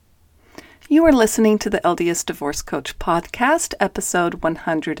You are listening to the LDS Divorce Coach podcast, episode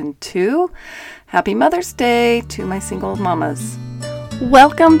 102. Happy Mother's Day to my single mamas.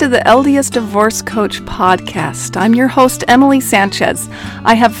 Welcome to the LDS Divorce Coach podcast. I'm your host, Emily Sanchez.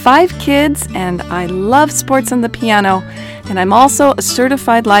 I have 5 kids and I love sports and the piano, and I'm also a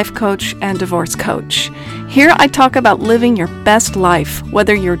certified life coach and divorce coach. Here I talk about living your best life,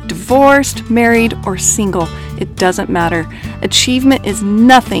 whether you're divorced, married, or single. It doesn't matter. Achievement is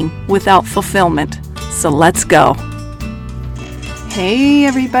nothing without fulfillment. So let's go. Hey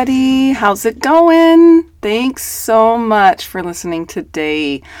everybody, how's it going? Thanks so much for listening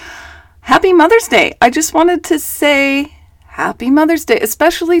today. Happy Mother's Day. I just wanted to say Happy Mother's Day,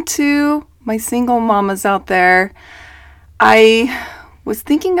 especially to my single mamas out there. I was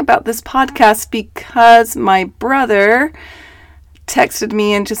thinking about this podcast because my brother texted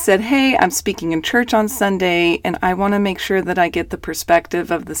me and just said, hey, I'm speaking in church on Sunday and I want to make sure that I get the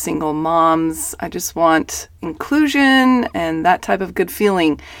perspective of the single moms. I just want inclusion and that type of good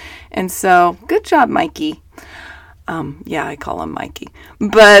feeling. And so, good job, Mikey. I call him Mikey.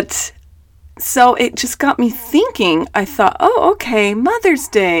 But so it just got me thinking. I thought, oh, okay, Mother's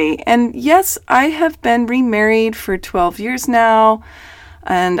Day. And yes, I have been remarried for 12 years now.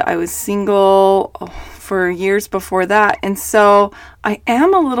 And I was single for years before that. And so I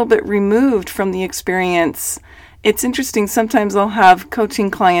am a little bit removed from the experience. It's interesting. Sometimes I'll have coaching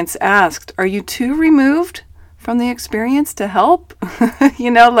clients asked, are you too removed from the experience to help?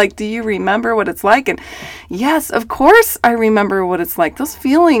 Do you remember what it's like? And yes, of course I remember what it's like. Those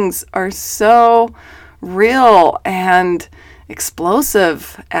feelings are so real and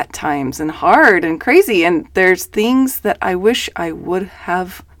explosive at times and hard and crazy. And there's things that I wish I would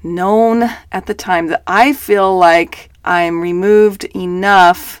have known at the time that I feel like I'm removed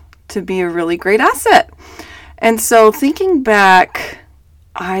enough to be a really great asset. And so thinking back,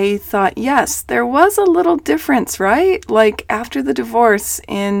 I thought, yes, there was a little difference, right? Like after the divorce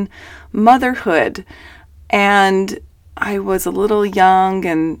in motherhood, and I was a little young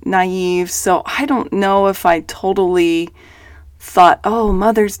and naive. So I don't know if I totally thought, oh,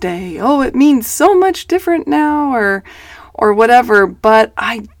 Mother's Day, oh, it means so much different now or whatever. But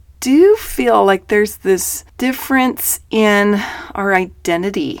I do feel like there's this difference in our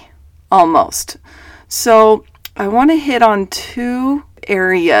identity almost. So I want to hit on 2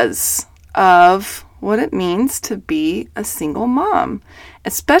 areas of what it means to be a single mom,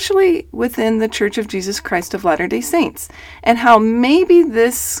 especially within the Church of Jesus Christ of Latter-day Saints, and how maybe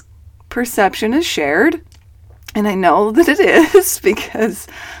this perception is shared. And I know that it is because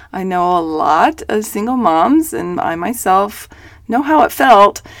I know a lot of single moms and I myself know how it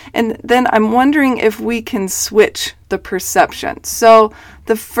felt. And then I'm wondering if we can switch the perception. So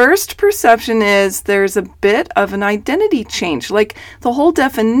the first perception is there's a bit of an identity change. Like the whole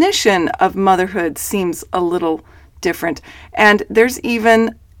definition of motherhood seems a little different. And there's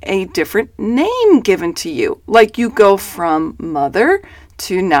even a different name given to you. Like you go from mother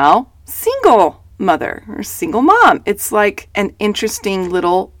to now single mother or single mom. It's like an interesting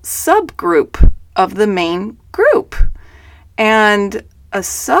little subgroup of the main group. And a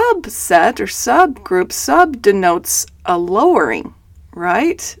subset or subgroup, sub denotes a lowering,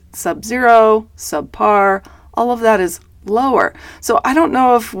 right? Sub-zero, subpar, all of that is lower. So I don't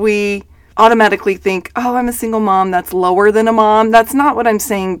know if we automatically think, oh, I'm a single mom, that's lower than a mom. That's not what I'm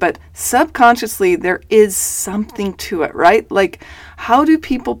saying, but subconsciously there is something to it, right? Like, how do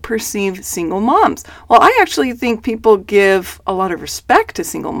people perceive single moms? Well, I actually think people give a lot of respect to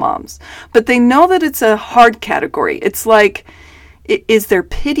single moms, but they know that it's a hard category. It's like, is there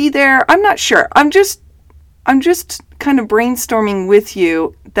pity there? I'm not sure. I'm just kind of brainstorming with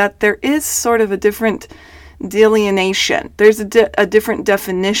you that there is sort of a different delineation. There's a different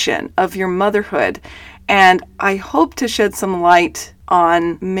definition of your motherhood. And I hope to shed some light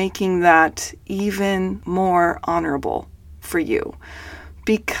on making that even more honorable for you.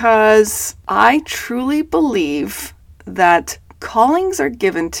 Because I truly believe that callings are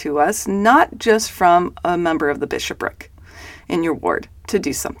given to us not just from a member of the bishopric in your ward to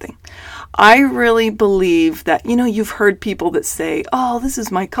do something. I really believe that, you've heard people that say, oh, this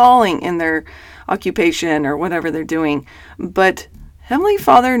is my calling in their occupation or whatever they're doing. But Heavenly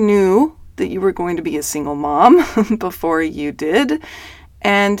Father knew that you were going to be a single mom before you did.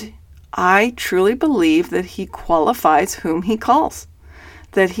 And I truly believe that He qualifies whom He calls,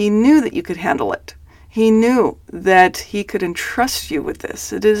 that He knew that you could handle it. He knew that He could entrust you with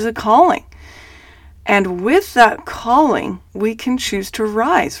this. It is a calling. And with that calling, we can choose to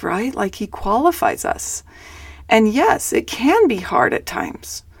rise, right? Like He qualifies us. And yes, it can be hard at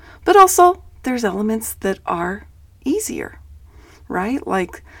times, but also there's elements that are easier, right?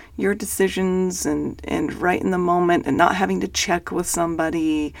 Like your decisions and right in the moment and not having to check with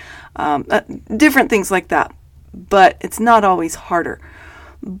somebody, different things like that. But it's not always harder.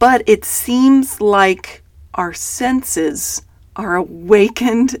 But it seems like our senses are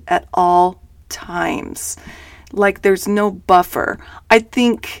awakened at all times. Like there's no buffer. I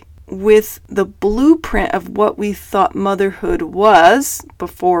think with the blueprint of what we thought motherhood was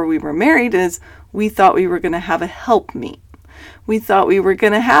before we were married is we thought we were going to have a helpmeet. We thought we were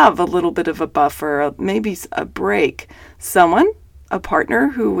going to have a little bit of a buffer, maybe a break. Someone, a partner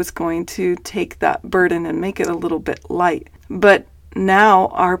who was going to take that burden and make it a little bit light. But now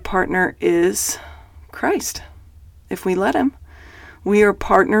our partner is Christ, if we let him. We are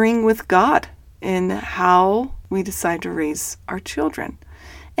partnering with God in how we decide to raise our children.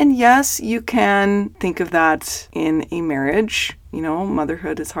 And yes, you can think of that in a marriage.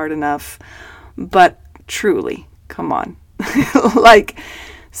 Motherhood is hard enough. But truly, come on. Like,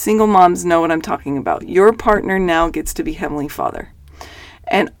 single moms know what I'm talking about. Your partner now gets to be Heavenly Father.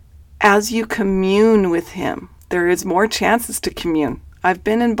 And as you commune with him, there is more chances to commune. I've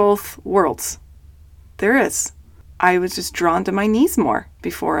been in both worlds. There is. I was just drawn to my knees more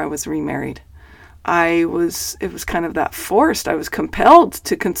before I was remarried. It was kind of that forced. I was compelled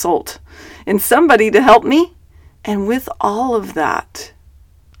to consult in somebody to help me. And with all of that,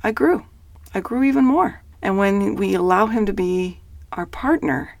 I grew. I grew even more. And when we allow him to be our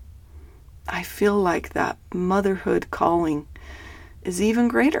partner, I feel like that motherhood calling is even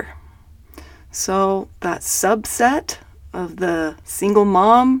greater. So that subset of the single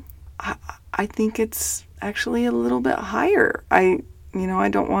mom, I think it's actually a little bit higher. I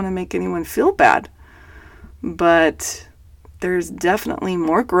don't want to make anyone feel bad, but there's definitely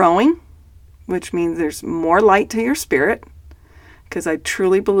more growing, which means there's more light to your spirit, because I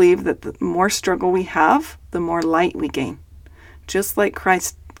truly believe that the more struggle we have, the more light we gain. Just like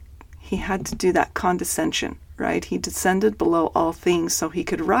Christ, he had to do that condescension, right? He descended below all things so he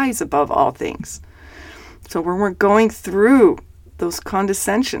could rise above all things. So when we're going through those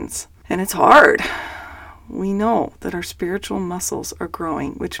condescensions, and it's hard, we know that our spiritual muscles are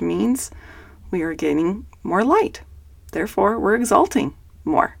growing, which means we are gaining more light. Therefore, we're exalting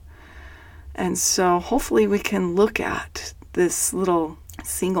more. And so hopefully we can look at this little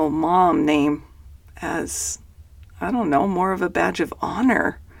single mom name as, more of a badge of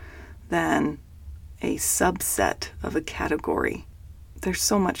honor than a subset of a category. There's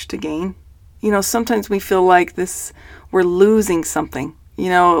so much to gain. Sometimes we feel like we're losing something.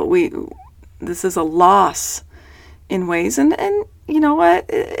 This is a loss in ways, and you know what?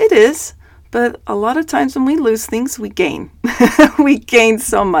 It is. But a lot of times when we lose things, we gain. We gain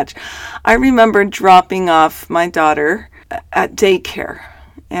so much. I remember dropping off my daughter at daycare,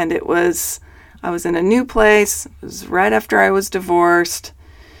 and I was in a new place. It was right after I was divorced,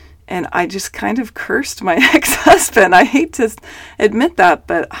 and I just kind of cursed my ex-husband. I hate to admit that,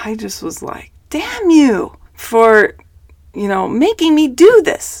 but I just was like, damn you for, making me do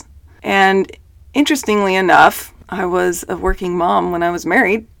this. And interestingly enough, I was a working mom when I was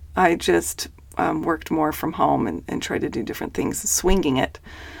married. I just worked more from home and tried to do different things, swinging it.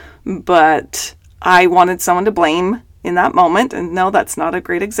 But I wanted someone to blame in that moment. And no, that's not a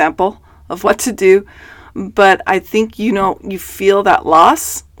great example of what to do. But I think, you feel that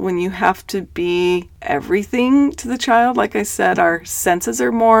loss when you have to be everything to the child. Like I said, our senses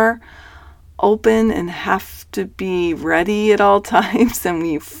are more open and have to be ready at all times. And when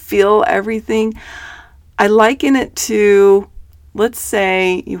you feel everything, I liken it to, let's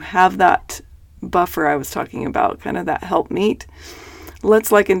say you have that buffer I was talking about, kind of that helpmeet.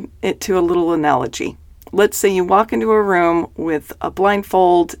 Let's liken it to a little analogy. Let's say you walk into a room with a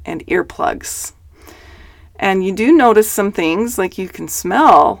blindfold and earplugs. And you do notice some things, like you can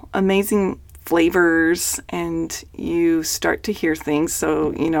smell amazing flavors and you start to hear things,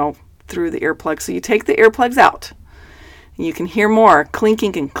 so, through the earplugs. So you take the earplugs out. You can hear more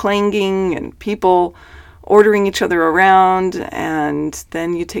clinking and clanging and people ordering each other around, and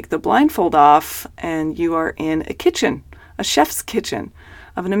then you take the blindfold off and you are in a kitchen, a chef's kitchen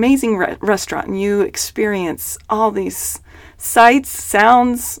of an amazing restaurant, and you experience all these sights,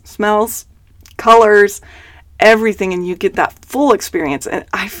 sounds, smells, colors, everything, and you get that full experience. And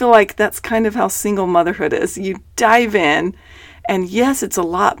I feel like that's kind of how single motherhood is. You dive in, and yes, it's a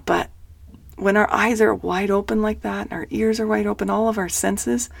lot, but when our eyes are wide open like that, and our ears are wide open, all of our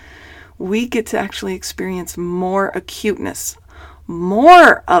senses, we get to actually experience more acuteness,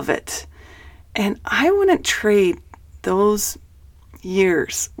 more of it. And I wouldn't trade those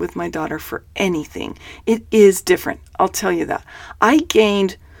years with my daughter for anything. It is different. I'll tell you that. I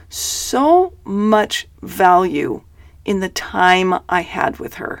gained so much value in the time I had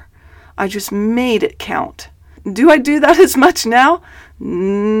with her. I just made it count. Do I do that as much now?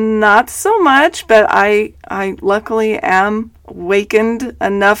 Not so much, but I luckily am awakened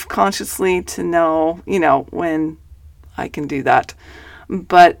enough consciously to know, when I can do that.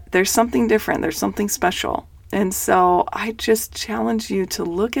 But there's something different. There's something special. And so I just challenge you to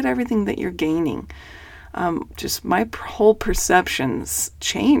look at everything that you're gaining. Just my whole perceptions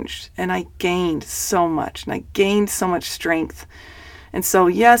changed, and I gained so much, and I gained so much strength. And so,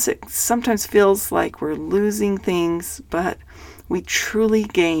 yes, it sometimes feels like we're losing things, but we truly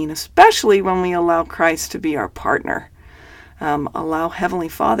gain, especially when we allow Christ to be our partner, allow Heavenly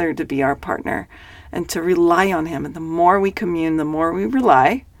Father to be our partner, and to rely on Him. And the more we commune, the more we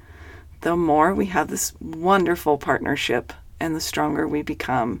rely, the more we have this wonderful partnership, and the stronger we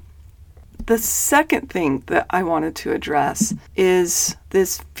become. The second thing that I wanted to address is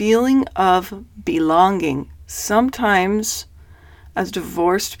this feeling of belonging. Sometimes, as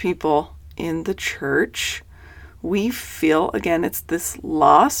divorced people in the church, we feel, again, it's this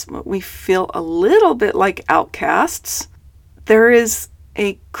loss, but we feel a little bit like outcasts. There is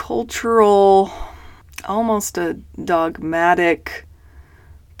a cultural, almost a dogmatic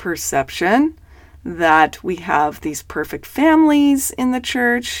perception that we have these perfect families in the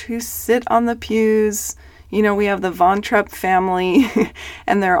church who sit on the pews. We have the Von Trapp family,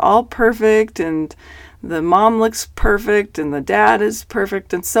 and they're all perfect, and the mom looks perfect, and the dad is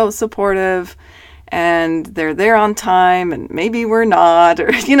perfect and so supportive, and they're there on time, and maybe we're not,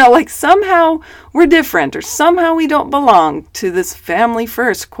 or, like somehow we're different, or somehow we don't belong to this family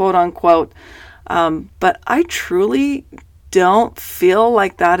first, quote unquote. But I truly don't feel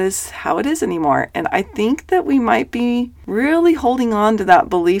like that is how it is anymore. And I think that we might be really holding on to that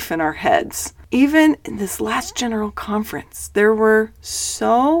belief in our heads. Even in this last general conference, there were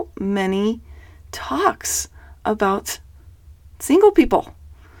so many talks about single people.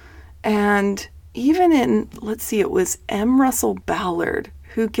 And even in, it was M. Russell Ballard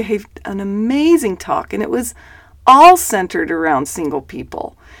who gave an amazing talk, and it was all centered around single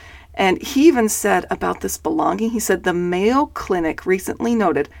people. And he even said about this belonging, he said, the Mayo Clinic recently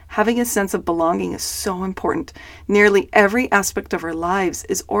noted having a sense of belonging is so important. Nearly every aspect of our lives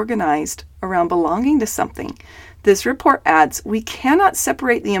is organized around belonging to something. This report adds, we cannot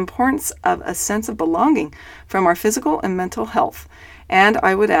separate the importance of a sense of belonging from our physical and mental health. And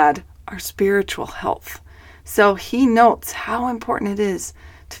I would add, our spiritual health. So he notes how important it is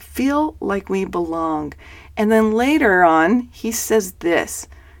to feel like we belong. And then later on, he says this.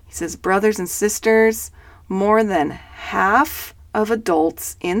 He says, brothers and sisters, more than half of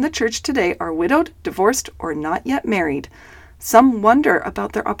adults in the church today are widowed, divorced, or not yet married. Some wonder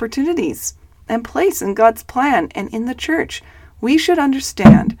about their opportunities and place in God's plan and in the church. We should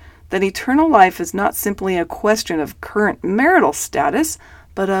understand that eternal life is not simply a question of current marital status,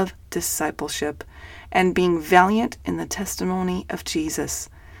 but of discipleship and being valiant in the testimony of Jesus.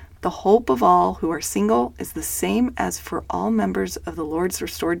 The hope of all who are single is the same as for all members of the Lord's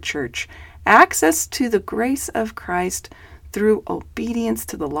restored church. Access to the grace of Christ through obedience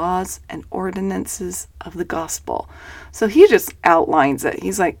to the laws and ordinances of the gospel. So he just outlines it.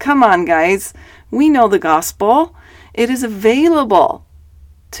 He's like, come on, guys. We know the gospel. It is available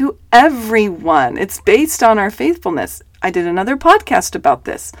to everyone. It's based on our faithfulness. I did another podcast about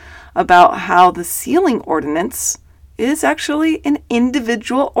this, about how the sealing ordinance is actually an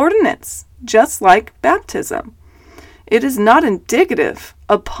individual ordinance, just like baptism. It is not indicative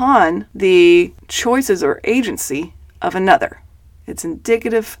upon the choices or agency of another. It's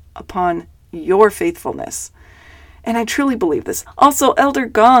indicative upon your faithfulness. And I truly believe this. Also, Elder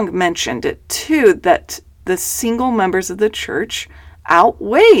Gong mentioned it too, that the single members of the church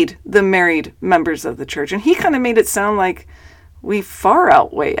outweighed the married members of the church. And he kind of made it sound like we far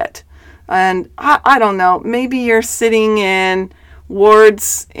outweigh it. And I don't know, maybe you're sitting in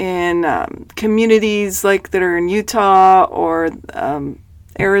wards in communities like that are in Utah or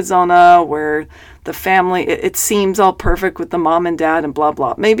Arizona where the family, it seems all perfect with the mom and dad and blah,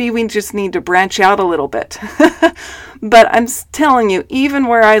 blah. Maybe we just need to branch out a little bit. But I'm telling you, even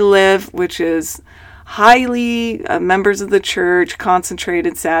where I live, which is highly members of the church,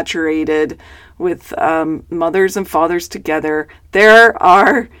 concentrated, saturated with mothers and fathers together, there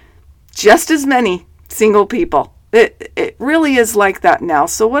are just as many single people. It really is like that now.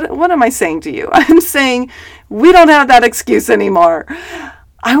 So what am I saying to you? I'm saying we don't have that excuse anymore.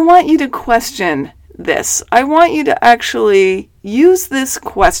 I want you to question this. I want you to actually use this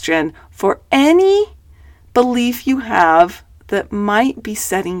question for any belief you have that might be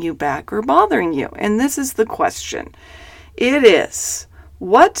setting you back or bothering you. And this is the question. It is,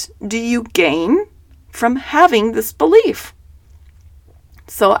 what do you gain from having this belief.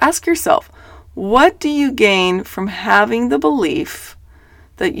 So ask yourself, what do you gain from having the belief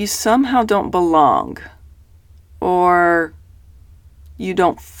that you somehow don't belong or you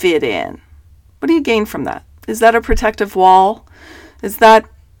don't fit in? What do you gain from that? Is that a protective wall? Is that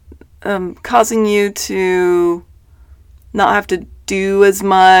causing you to not have to do as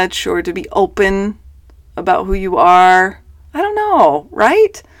much or to be open about who you are? I don't know,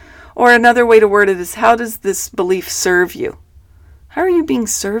 right? Or another way to word it is, how does this belief serve you? How are you being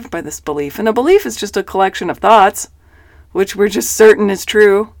served by this belief? And a belief is just a collection of thoughts, which we're just certain is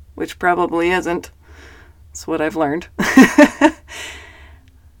true, which probably isn't. That's what I've learned.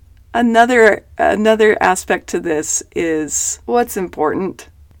 Another aspect to this is what's important,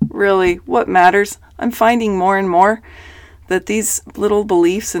 really, what matters. I'm finding more and more that these little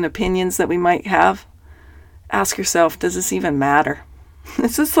beliefs and opinions that we might have, ask yourself, does this even matter?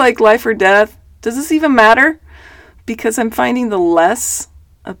 Is this like life or death? Does this even matter? Because I'm finding the less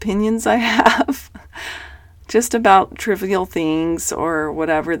opinions I have just about trivial things or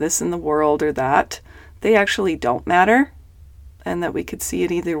whatever, this in the world or that, they actually don't matter, and that we could see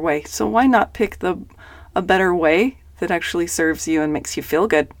it either way. So why not pick a better way that actually serves you and makes you feel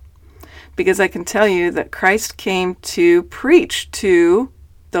good? Because I can tell you that Christ came to preach to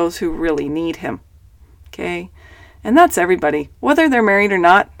those who really need him. Okay? And that's everybody. Whether they're married or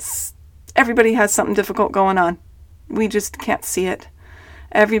not, everybody has something difficult going on. We just can't see it.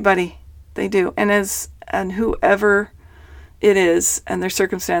 Everybody, they do. And whoever it is and their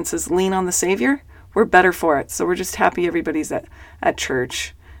circumstances lean on the Savior, we're better for it. So we're just happy everybody's at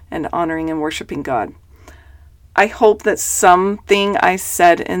church and honoring and worshiping God. I hope that something I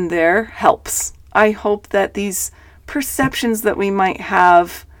said in there helps. I hope that these perceptions that we might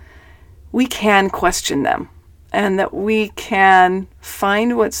have, we can question them and that we can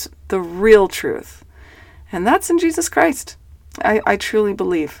find what's the real truth. And that's in Jesus Christ. I truly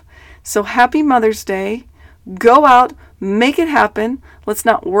believe. So happy Mother's Day. Go out, make it happen. Let's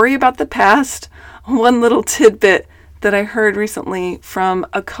not worry about the past. One little tidbit that I heard recently from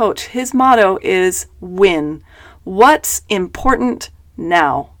a coach, his motto is win. What's important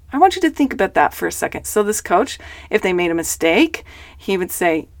now? I want you to think about that for a second. So this coach, if they made a mistake, he would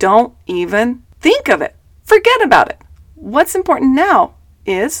say, don't even think of it. Forget about it. What's important now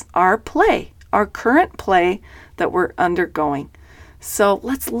is our play, our current play that we're undergoing. So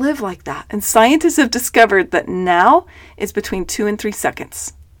let's live like that. And scientists have discovered that now is between 2 and 3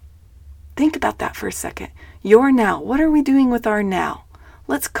 seconds. Think about that for a second. Your now. What are we doing with our now?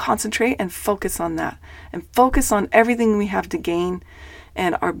 Let's concentrate and focus on that. And focus on everything we have to gain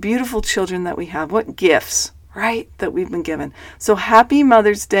and our beautiful children that we have. What gifts, right, that we've been given. So happy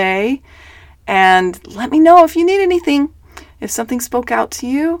Mother's Day. And let me know if you need anything. If something spoke out to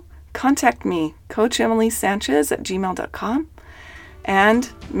you, contact me, CoachEmilySanchez@gmail.com. And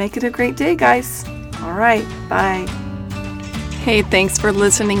make it a great day, guys. All right. Bye. Hey, thanks for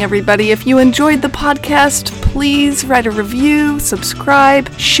listening, everybody. If you enjoyed the podcast, please write a review,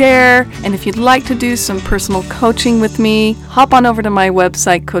 subscribe, share, and if you'd like to do some personal coaching with me, hop on over to my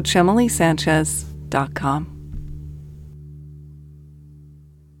website, CoachEmilySanchez.com.